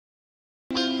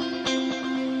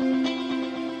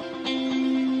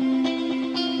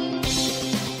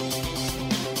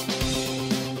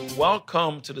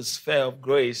Welcome to the Sphere of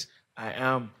Grace. I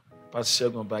am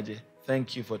Pastor Segun Obadje.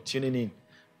 Thank you for tuning in.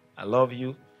 I love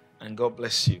you and God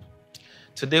bless you.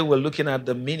 Today we're looking at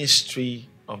the ministry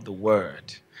of the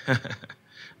Word.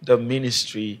 The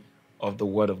ministry of the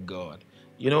Word of God.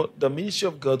 You know, the ministry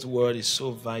of God's Word is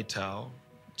so vital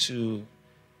to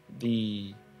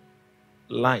the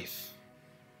life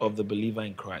of the believer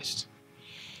in Christ.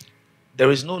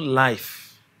 There is no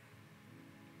life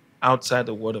outside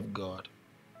the Word of God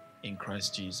in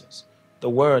Christ Jesus. The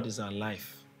Word is our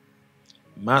life.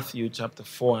 Matthew chapter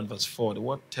 4 and verse 4, the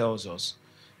Word tells us,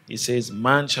 it says,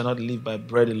 man shall not live by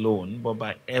bread alone, but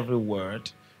by every word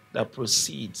that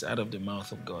proceeds out of the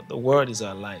mouth of God. The Word is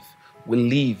our life. We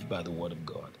live by the Word of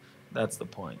God. That's the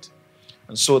point.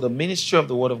 And so the ministry of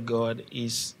the Word of God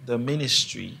is the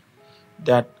ministry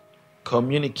that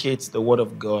communicates the Word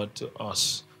of God to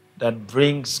us, that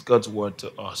brings God's Word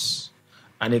to us.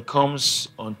 And it comes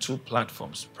on two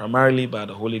platforms, primarily by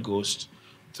the Holy Ghost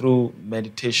through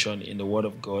meditation in the Word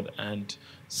of God, and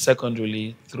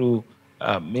secondarily through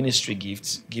ministry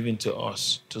gifts given to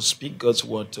us to speak God's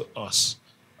Word to us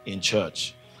in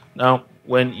church. Now,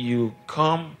 when you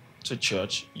come to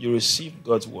church, you receive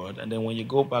God's Word, and then when you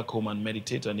go back home and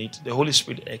meditate on it, the Holy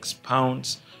Spirit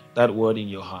expounds that Word in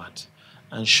your heart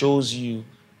and shows you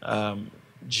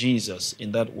Jesus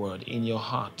in that Word in your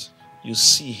heart. You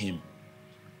see Him.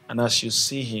 And as you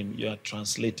see Him, you are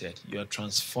translated, you are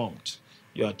transformed,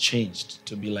 you are changed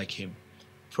to be like Him.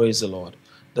 Praise the Lord.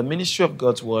 The ministry of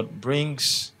God's Word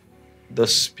brings the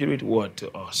Spirit Word to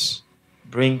us,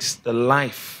 brings the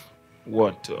life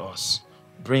Word to us,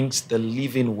 brings the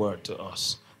living Word to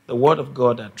us. The Word of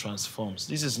God that transforms.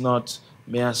 This is not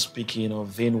mere speaking of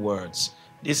vain words.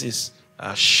 This is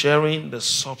sharing the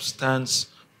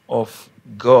substance of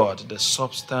God, the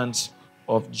substance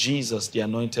of Jesus, the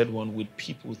Anointed One, with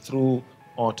people through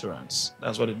utterance.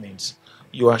 That's what it means.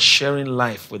 You are sharing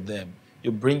life with them.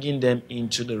 You're bringing them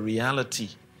into the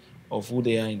reality of who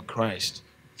they are in Christ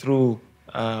through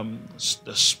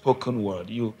the spoken word.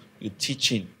 You're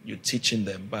teaching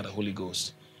them by the Holy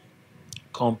Ghost.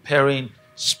 Comparing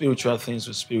spiritual things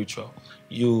with spiritual.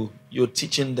 You're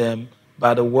teaching them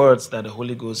by the words that the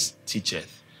Holy Ghost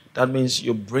teacheth. That means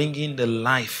you're bringing the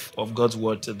life of God's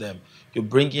word to them. You're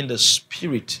bringing the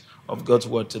spirit of God's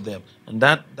word to them. And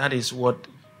that is what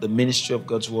the ministry of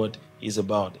God's word is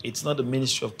about. It's not the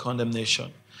ministry of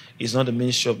condemnation. It's not the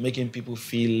ministry of making people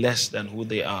feel less than who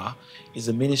they are. It's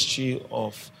a ministry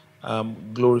of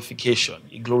glorification.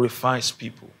 It glorifies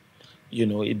people. You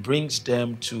know, it brings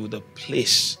them to the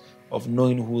place of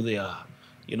knowing who they are.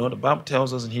 You know, the Bible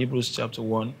tells us in Hebrews chapter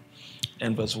 1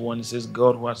 and verse 1, it says,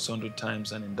 God who at sundry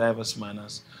times and in diverse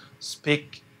manners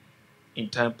spake in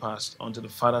time past unto the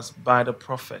fathers by the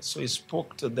prophets. So he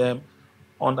spoke to them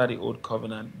under the old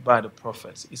covenant by the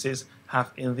prophets. He says,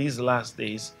 hath in these last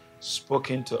days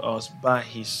spoken to us by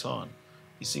his Son.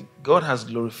 You see, God has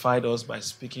glorified us by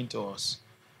speaking to us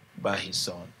by his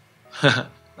Son.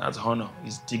 That's honor.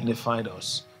 He's dignified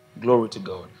us. Glory to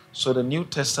God. So the New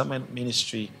Testament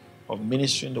ministry of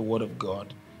ministering the Word of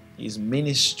God is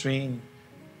ministering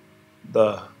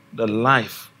the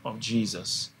life of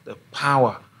Jesus, the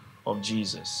power of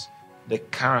Jesus, the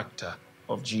character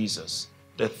of Jesus,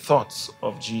 the thoughts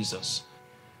of Jesus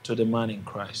to the man in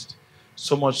Christ.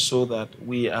 So much so that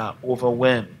we are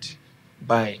overwhelmed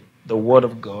by the Word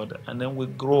of God, and then we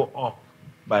grow up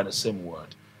by the same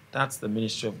Word. That's the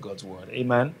ministry of God's Word.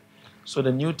 Amen? So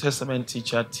the New Testament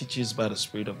teacher teaches by the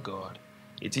Spirit of God.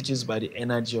 He teaches by the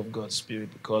energy of God's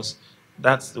Spirit, because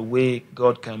that's the way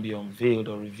God can be unveiled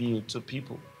or revealed to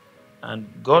people. And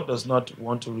God does not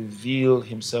want to reveal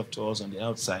himself to us on the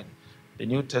outside. The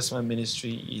New Testament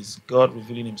ministry is God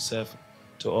revealing himself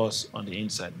to us on the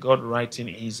inside. God writing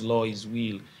his law, his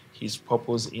will, his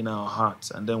purpose in our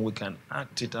hearts, and then we can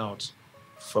act it out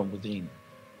from within.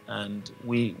 And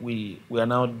we are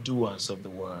now doers of the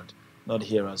word, not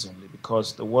hearers only,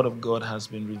 because the word of God has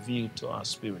been revealed to our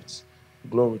spirits.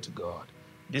 Glory to God.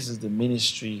 This is the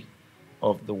ministry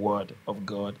of the word of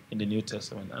God in the New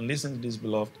Testament. And listen to this,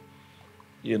 beloved.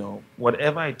 You know,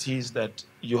 whatever it is that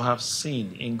you have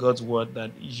seen in God's word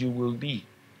that you will be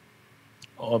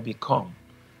or become,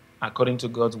 according to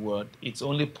God's word, it's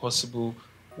only possible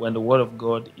when the word of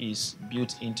God is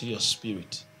built into your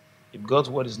spirit. If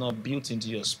God's word is not built into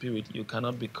your spirit, you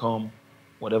cannot become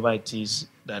whatever it is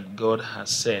that God has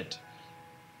said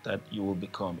that you will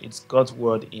become. It's God's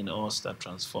word in us that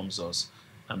transforms us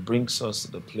and brings us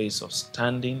to the place of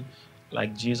standing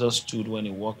like Jesus stood when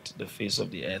he walked the face of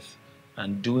the earth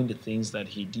and doing the things that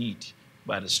he did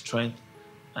by the strength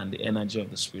and the energy of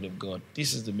the Spirit of God.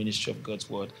 This is the ministry of God's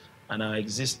word, and our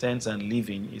existence and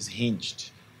living is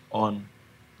hinged on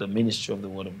the ministry of the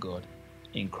Word of God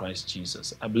in Christ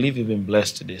Jesus. I believe you've been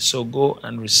blessed today. So go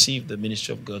and receive the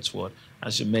ministry of God's Word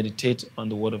as you meditate on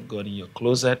the Word of God in your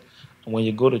closet. And when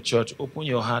you go to church, open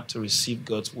your heart to receive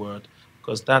God's Word,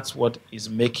 because that's what is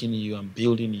making you and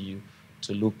building you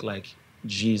to look like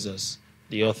Jesus,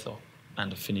 the author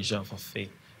and the finisher of our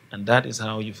faith. And that is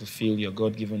how you fulfill your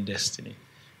God-given destiny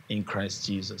in Christ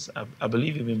Jesus. I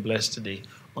believe you've been blessed today.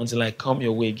 Until I come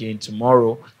your way again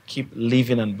tomorrow, keep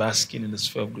living and basking in the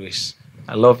sphere of grace.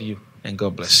 I love you, and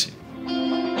God bless you.